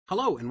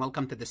Hello and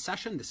welcome to this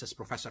session. This is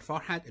Professor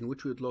Farhad, in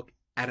which we would look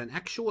at an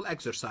actual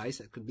exercise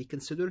that could be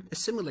considered a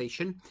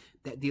simulation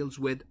that deals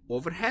with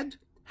overhead.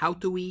 How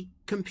do we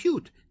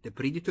compute the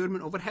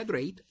predetermined overhead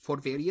rate for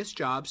various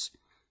jobs?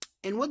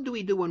 And what do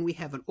we do when we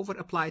have an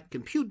overapplied,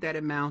 compute that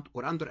amount,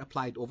 or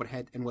underapplied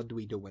overhead, and what do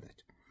we do with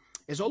it?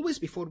 As always,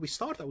 before we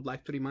start, I would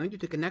like to remind you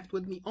to connect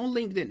with me on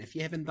LinkedIn if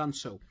you haven't done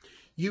so.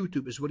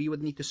 YouTube is where you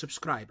would need to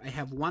subscribe. I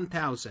have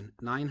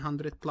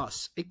 1,900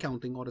 plus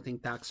accounting, auditing,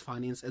 tax,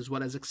 finance, as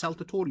well as Excel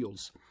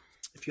tutorials.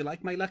 If you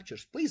like my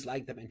lectures, please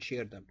like them and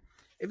share them.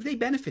 If they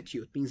benefit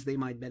you, it means they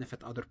might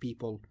benefit other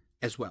people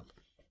as well.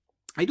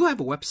 I do have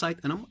a website,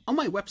 and on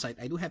my website,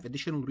 I do have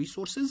additional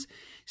resources,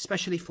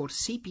 especially for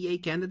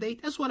CPA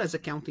candidate as well as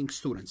accounting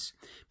students.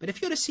 But if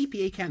you're a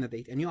CPA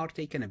candidate and you are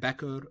taking a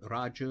Becker, a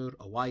Roger,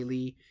 a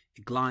Wiley,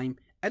 a Gleim,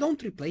 I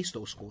don't replace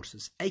those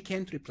courses. I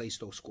can't replace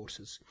those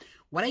courses.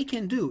 What I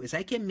can do is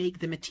I can make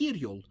the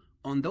material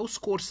on those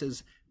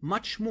courses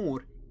much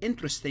more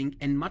interesting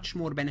and much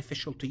more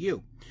beneficial to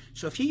you.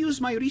 So if you use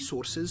my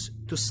resources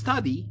to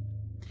study,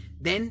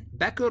 then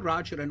Becker,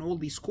 Roger, and all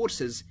these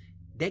courses,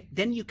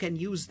 then you can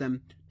use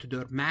them to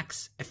their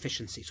max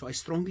efficiency. So I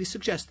strongly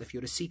suggest, if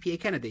you're a CPA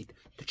candidate,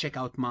 to check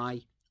out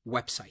my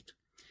website.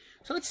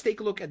 So let's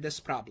take a look at this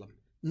problem.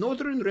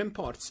 Northern Rim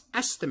Parts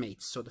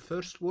estimates, so the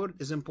first word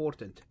is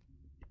important,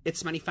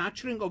 its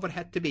manufacturing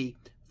overhead to be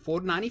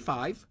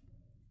 $495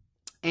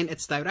 and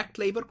its direct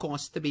labor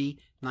cost to be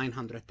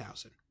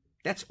 $900,000.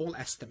 That's all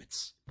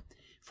estimates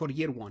for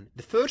year one.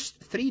 The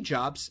first three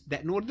jobs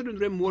that Northern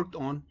Rim worked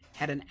on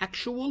had an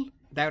actual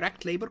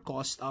direct labor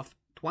cost of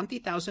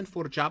 $20,000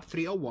 for job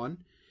 301,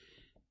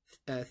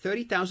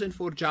 $30,000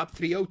 for job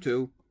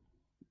 302,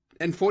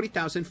 and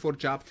 $40,000 for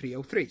job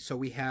 303. So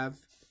we have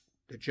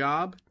the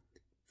job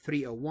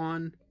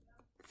 301,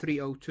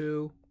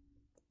 302,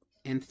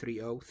 and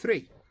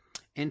 303.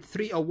 In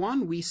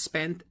 301, we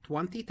spent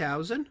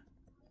 $20,000.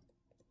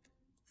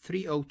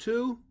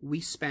 302,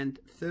 we spent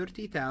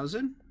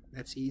 $30,000.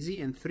 That's easy.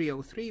 In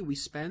 303, we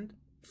spent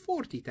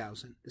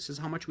 $40,000. This is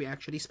how much we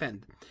actually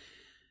spend.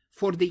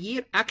 For the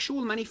year,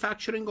 actual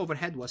manufacturing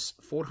overhead was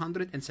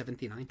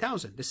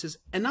 $479,000. This is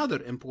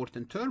another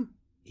important term.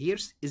 Here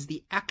is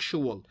the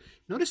actual.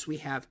 Notice we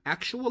have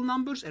actual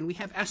numbers and we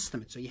have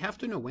estimates. So you have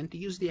to know when to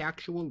use the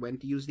actual, when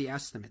to use the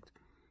estimate.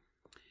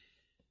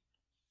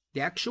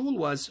 The actual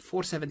was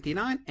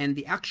 $479 and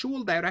the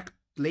actual direct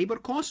labor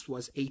cost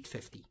was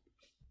 $850.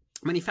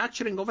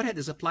 Manufacturing overhead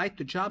is applied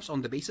to jobs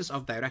on the basis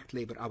of direct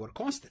labor hour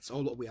cost. That's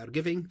all what we are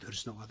giving.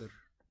 There's no other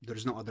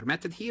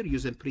method here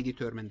using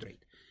predetermined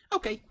rate.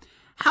 Okay,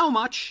 how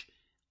much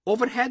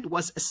overhead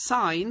was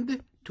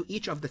assigned to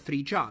each of the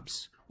three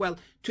jobs? Well,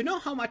 to know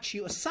how much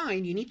you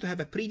assign, you need to have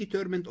a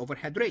predetermined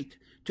overhead rate.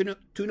 To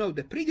know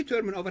the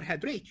predetermined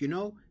overhead rate, you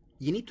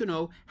need to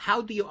know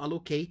how do you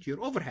allocate your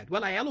overhead.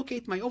 Well, I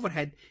allocate my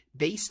overhead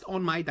based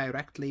on my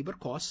direct labor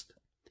cost,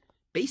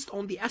 based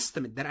on the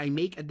estimate that I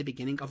make at the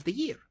beginning of the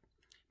year.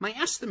 My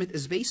estimate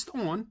is based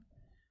on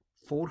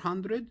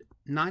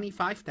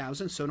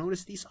 $495,000. So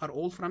notice these are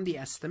all from the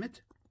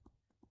estimate,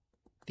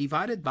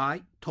 divided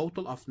by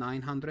total of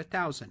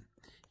 $900,000.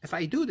 If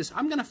I do this,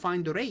 I'm going to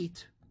find the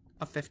rate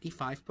of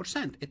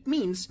 55%. It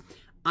means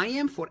I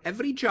am, for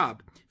every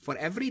job, for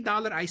every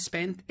dollar I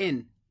spend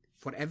in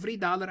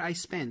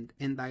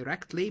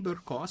direct labor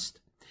cost,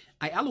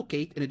 I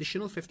allocate an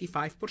additional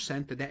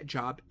 55% to that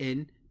job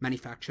in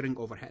manufacturing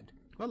overhead.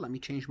 Well, let me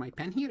change my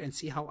pen here and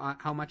see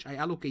how much I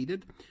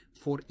allocated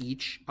for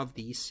each of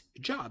these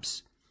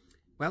jobs.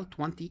 Well,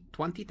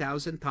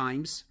 20,000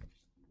 times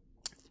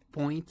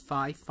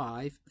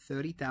 0.55,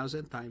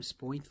 30,000 times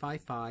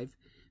 0.55,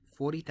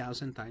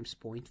 40,000 times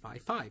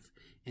 0.55.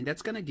 And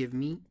that's going to give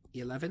me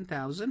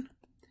 11,000,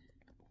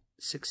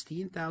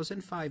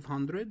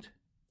 16,500,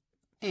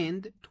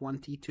 and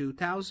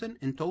 22,000.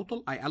 In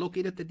total, I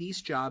allocated to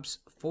these jobs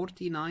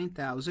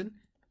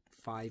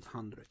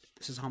 49,500.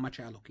 This is how much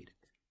I allocated.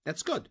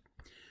 That's good.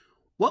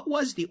 What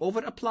was the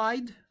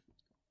overapplied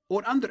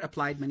or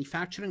underapplied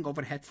manufacturing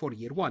overhead for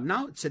year one?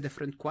 Now, it's a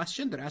different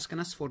question. They're asking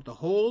us for the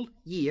whole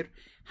year,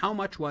 how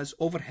much was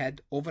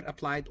overhead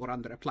overapplied or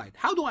underapplied?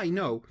 How do I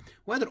know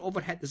whether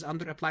overhead is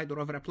underapplied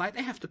or overapplied?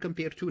 I have to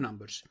compare two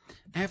numbers.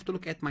 I have to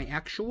look at my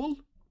actual,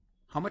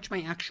 how much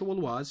my actual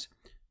was,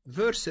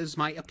 versus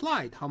my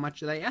applied, how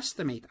much did I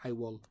estimate I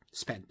will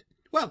spend?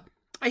 Well,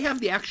 I have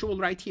the actual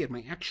right here.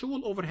 My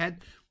actual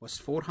overhead was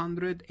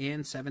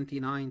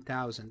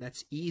 $479,000.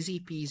 That's easy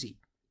peasy.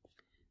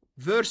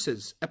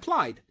 Versus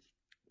applied.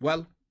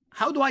 Well,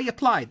 how do I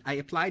apply? I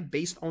applied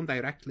based on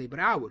direct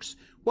labor hours.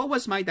 What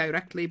was my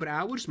direct labor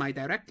hours? My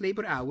direct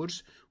labor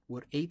hours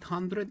were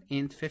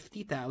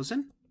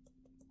 850,000.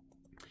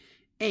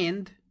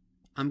 And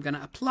I'm going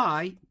to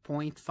apply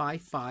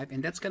 0.55,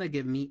 and that's going to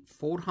give me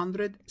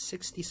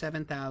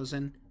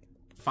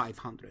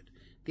 467,500.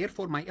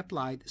 Therefore, my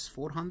applied is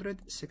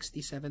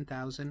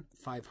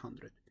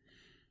 467,500.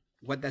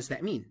 What does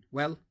that mean?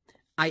 Well,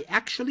 I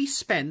actually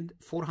spend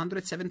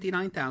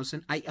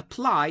 479,000. I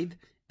applied,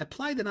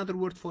 another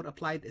word for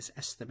applied is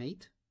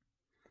estimate.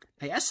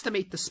 I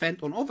estimate the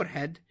spend on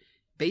overhead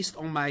based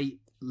on my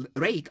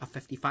rate of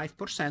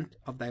 55%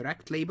 of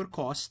direct labor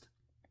cost,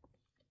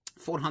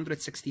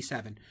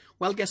 467.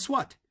 Well, guess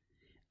what?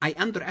 I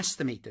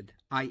underestimated.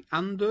 I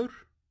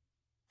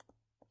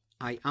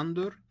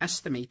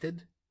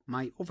underestimated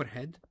my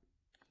overhead.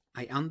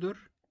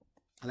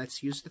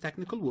 Let's use the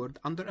technical word,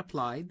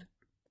 underapplied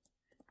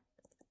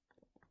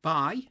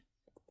by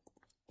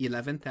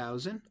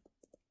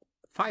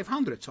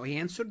 11,500. So I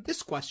answered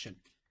this question.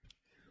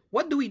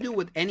 What do we do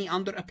with any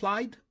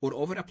underapplied or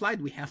overapplied?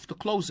 We have to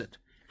close it.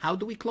 How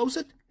do we close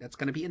it? That's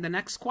going to be in the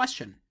next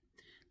question.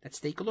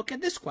 Let's take a look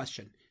at this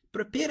question.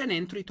 Prepare an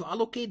entry to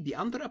allocate the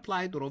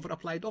underapplied or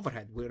overapplied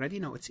overhead. We already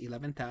know it's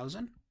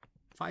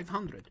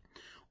 11,500.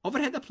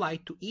 Overhead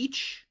applied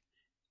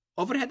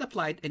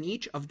in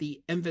each of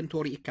the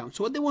inventory accounts.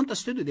 So what they want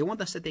us to do, they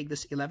want us to take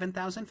this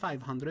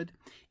 11,500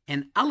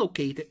 and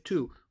allocate it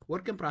to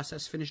work in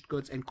process, finished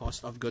goods, and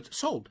cost of goods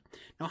sold.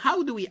 Now,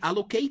 how do we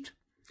allocate?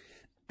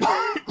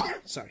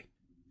 Sorry.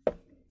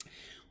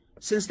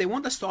 Since they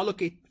want us to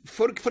allocate,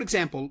 for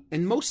example,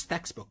 in most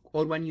textbook,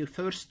 or when you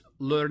first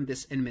learn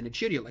this in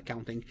managerial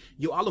accounting,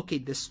 you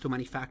allocate this to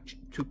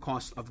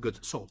cost of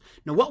goods sold.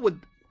 Now,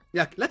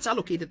 let's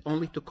allocate it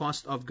only to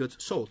cost of goods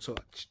sold. So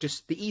it's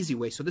just the easy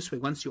way. So this way,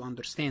 once you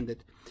understand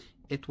it,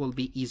 it will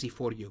be easy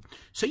for you.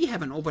 So you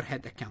have an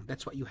overhead account.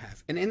 That's what you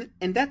have. And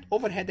in that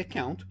overhead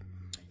account,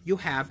 you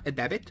have a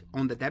debit.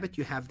 On the debit,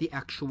 you have the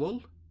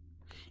actual.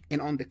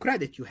 And on the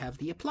credit, you have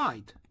the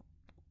applied.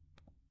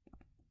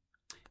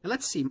 Now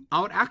let's see.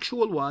 Our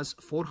actual was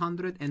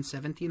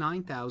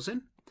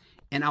 479,000.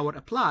 And our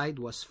applied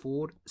was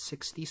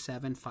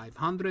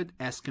 467,500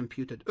 as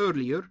computed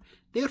earlier.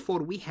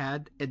 Therefore, we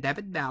had a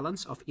debit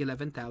balance of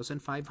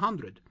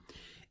 11,500.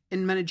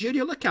 In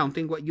managerial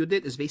accounting, what you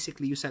did is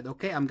basically you said,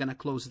 okay, I'm going to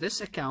close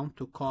this account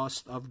to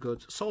cost of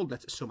goods sold.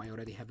 Let's assume I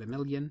already have $1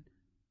 million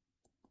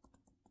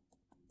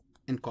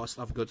in cost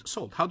of goods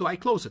sold. How do I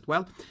close it?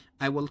 Well,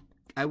 I will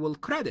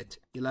credit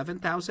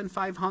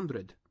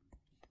 11,500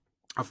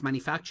 of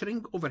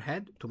manufacturing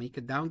overhead to make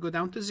it go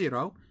down to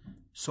zero.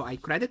 So I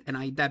credit and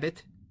I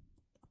debit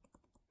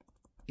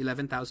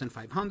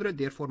 11,500.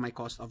 Therefore, my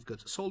cost of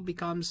goods sold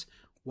becomes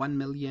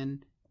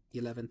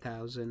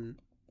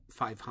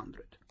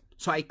 1,011,500.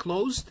 So I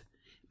closed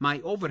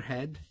my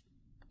overhead.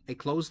 I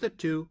closed it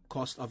to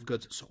cost of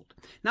goods sold.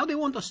 Now they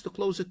want us to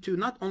close it to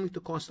not only to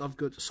cost of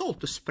goods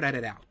sold, to spread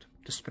it out.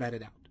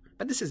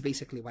 But this is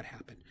basically what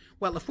happened.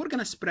 Well, if we're going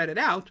to spread it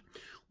out,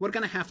 we're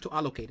going to have to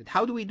allocate it.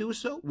 How do we do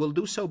so? We'll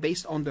do so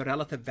based on the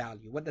relative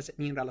value. What does it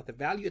mean, relative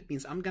value? It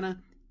means I'm going to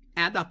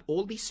add up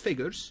all these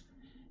figures,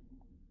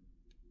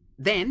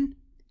 then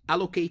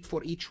allocate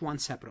for each one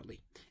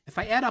separately. If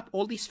I add up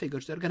all these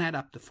figures, they're going to add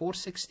up to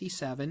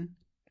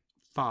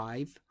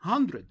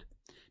 467,500.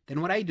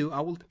 Then what I do,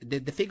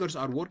 the figures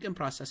are work in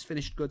process,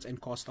 finished goods, and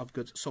cost of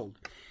goods sold.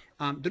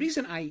 The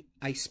reason I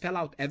spell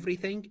out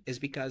everything is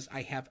because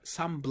I have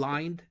some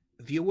blind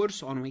viewers,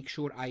 so I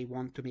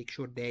want to make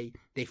sure they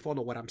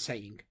follow what I'm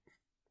saying.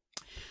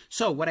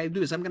 So what I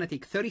do is I'm going to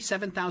take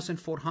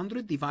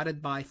 37,400 divided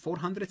by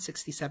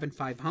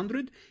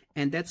 467,500,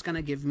 and that's going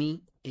to give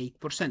me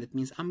 8%. It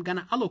means I'm going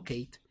to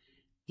allocate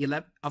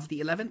of the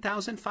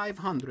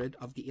 11,500,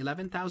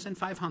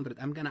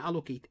 I'm going to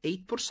allocate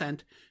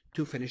 8%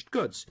 to finished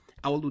goods.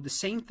 I will do the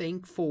same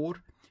thing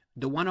for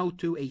the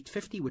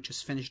 102,850, which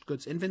is finished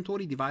goods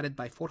inventory, divided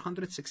by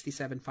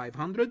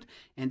 467,500,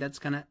 and that's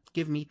going to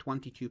give me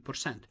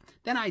 22%.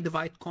 Then I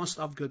divide cost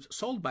of goods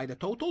sold by the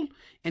total,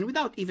 and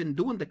without even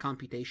doing the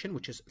computation,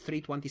 which is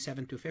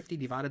 327,250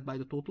 divided by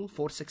the total,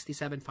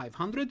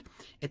 467,500,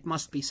 it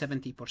must be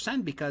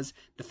 70%, because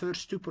the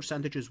first two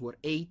percentages were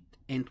 8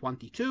 and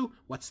 22.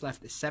 What's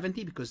left is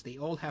 70, because they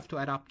all have to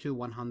add up to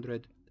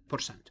 100%.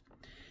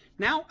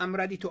 Now I'm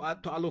ready to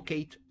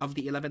allocate of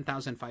the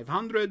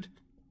 11,500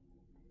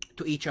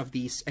 to each of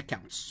these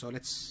accounts. So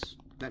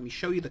let me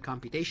show you the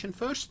computation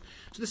first.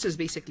 So this is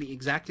basically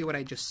exactly what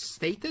I just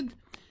stated.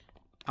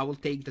 I will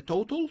take the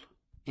total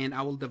and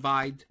I will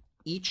divide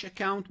each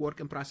account,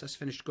 work in process,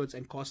 finished goods,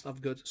 and cost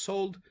of goods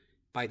sold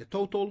by the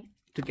total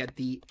to get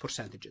the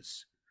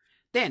percentages.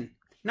 Then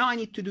now I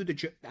need to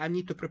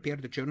prepare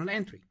the journal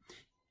entry.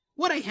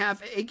 What I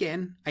have,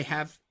 again,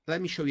 let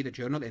me show you the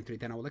journal entry,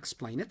 then I will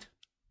explain it.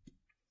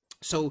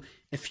 So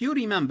if you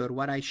remember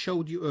what I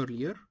showed you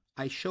earlier,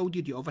 I showed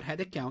you the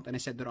overhead account, and I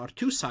said there are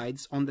two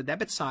sides. On the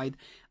debit side,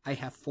 I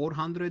have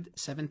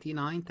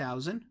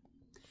 479,000,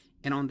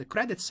 and on the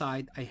credit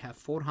side, I have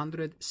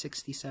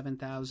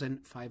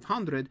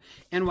 467,500.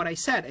 And what I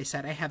said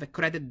I have a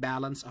credit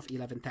balance of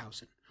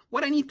 11,000.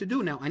 What I need to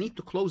do now, I need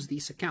to close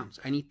these accounts.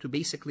 I need to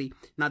basically,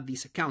 not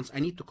these accounts,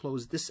 I need to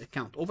close this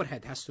account.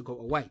 Overhead has to go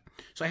away.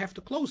 So I have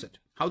to close it.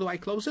 How do I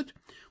close it?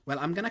 Well,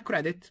 I'm going to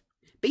credit.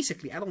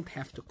 Basically, I don't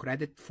have to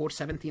credit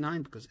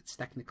 479 because it's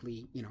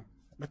technically,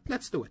 but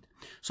let's do it.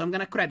 So I'm going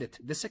to credit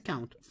this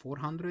account,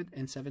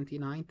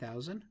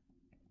 479,000.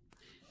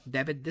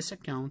 Debit this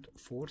account,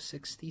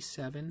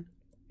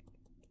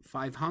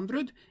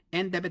 467,500.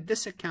 And debit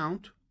this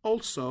account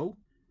also.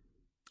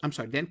 I'm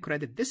sorry, then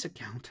credit this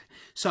account.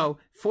 So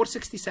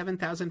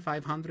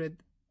 467,500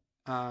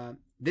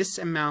 this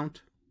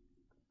amount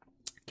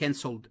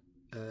canceled.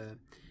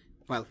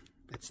 Well,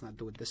 let's not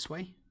do it this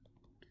way.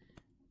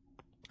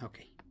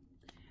 Okay,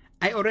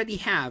 I already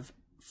have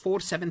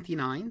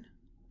 479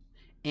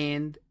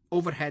 and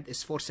overhead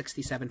is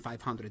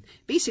 467,500.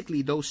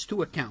 Basically, those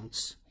two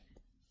accounts,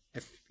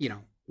 if you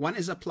know, one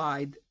is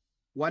applied,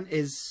 one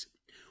is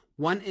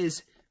one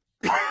is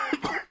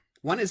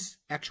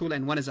actual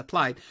and one is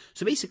applied.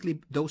 So basically,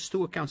 those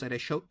two accounts that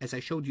as I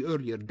showed you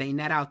earlier, they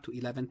net out to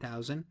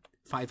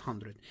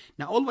 11,500.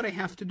 Now, all what I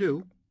have to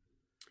do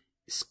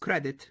is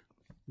credit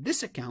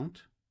this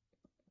account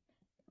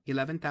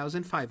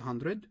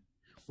 11,500,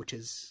 which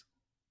is,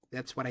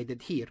 that's what I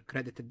did here.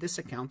 Credited this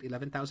account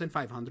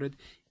 11,500,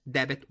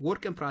 debit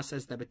work in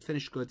process, debit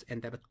finished goods,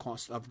 and debit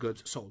cost of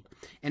goods sold.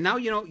 And now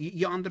you know,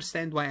 you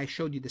understand why I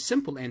showed you the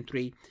simple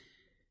entry: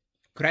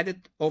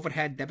 credit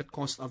overhead, debit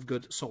cost of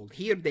goods sold.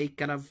 Here they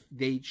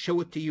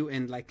show it to you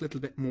in like a little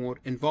bit more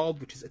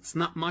involved, which is, it's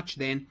not much.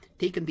 Then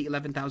taking the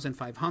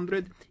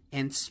 11,500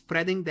 and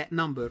spreading that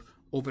number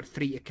over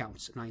three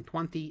accounts: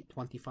 920,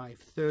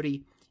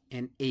 2530,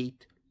 and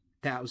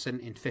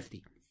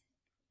 8,050.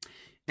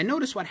 And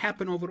notice what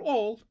happened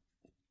overall.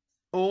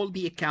 All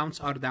the accounts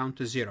are down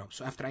to zero.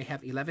 So after I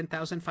have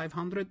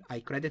 11,500,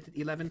 I credited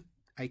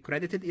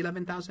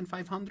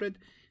 11,500.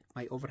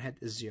 My overhead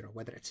is zero,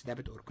 whether it's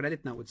debit or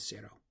credit. Now it's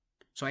zero.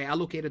 So I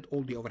allocated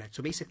all the overhead.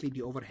 So basically,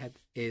 the overhead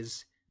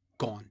is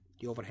gone.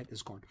 The overhead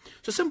is gone.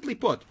 So simply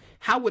put,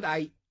 how would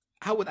I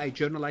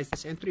journalize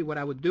this entry? What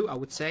I would do, I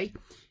would say,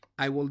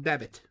 I will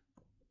debit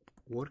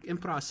work in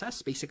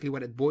process. Basically,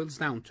 what it boils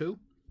down to,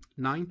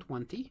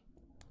 920,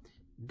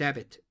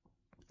 debit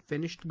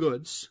finished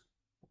goods,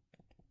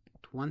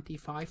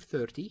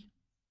 2530,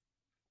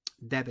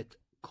 debit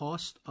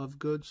cost of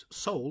goods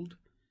sold,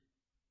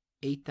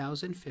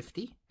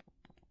 8,050,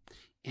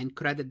 and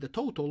credit the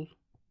total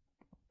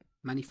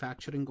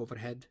manufacturing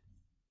overhead,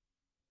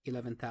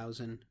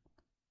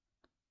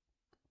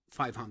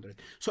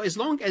 11,500. So as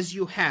long as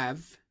you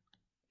have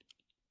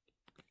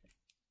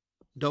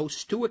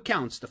those two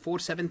accounts, the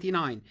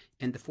 479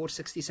 and the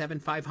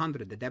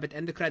 467,500, the debit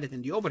and the credit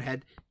and the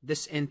overhead,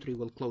 this entry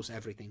will close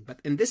everything. But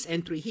in this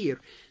entry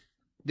here,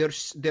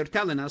 they're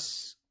telling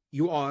us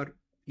you are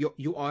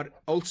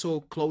also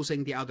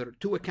closing the other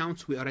two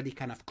accounts. We already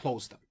kind of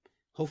closed them.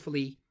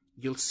 Hopefully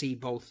you'll see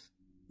both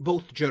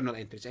journal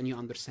entries and you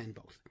understand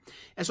both.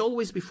 As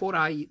always, before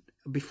I'm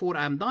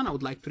done, I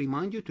would like to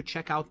remind you to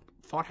check out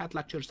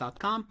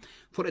farhatlectures.com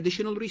for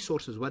additional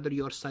resources, whether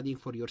you're studying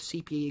for your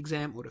CPA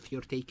exam or if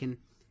you're taking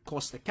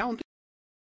cost accounting.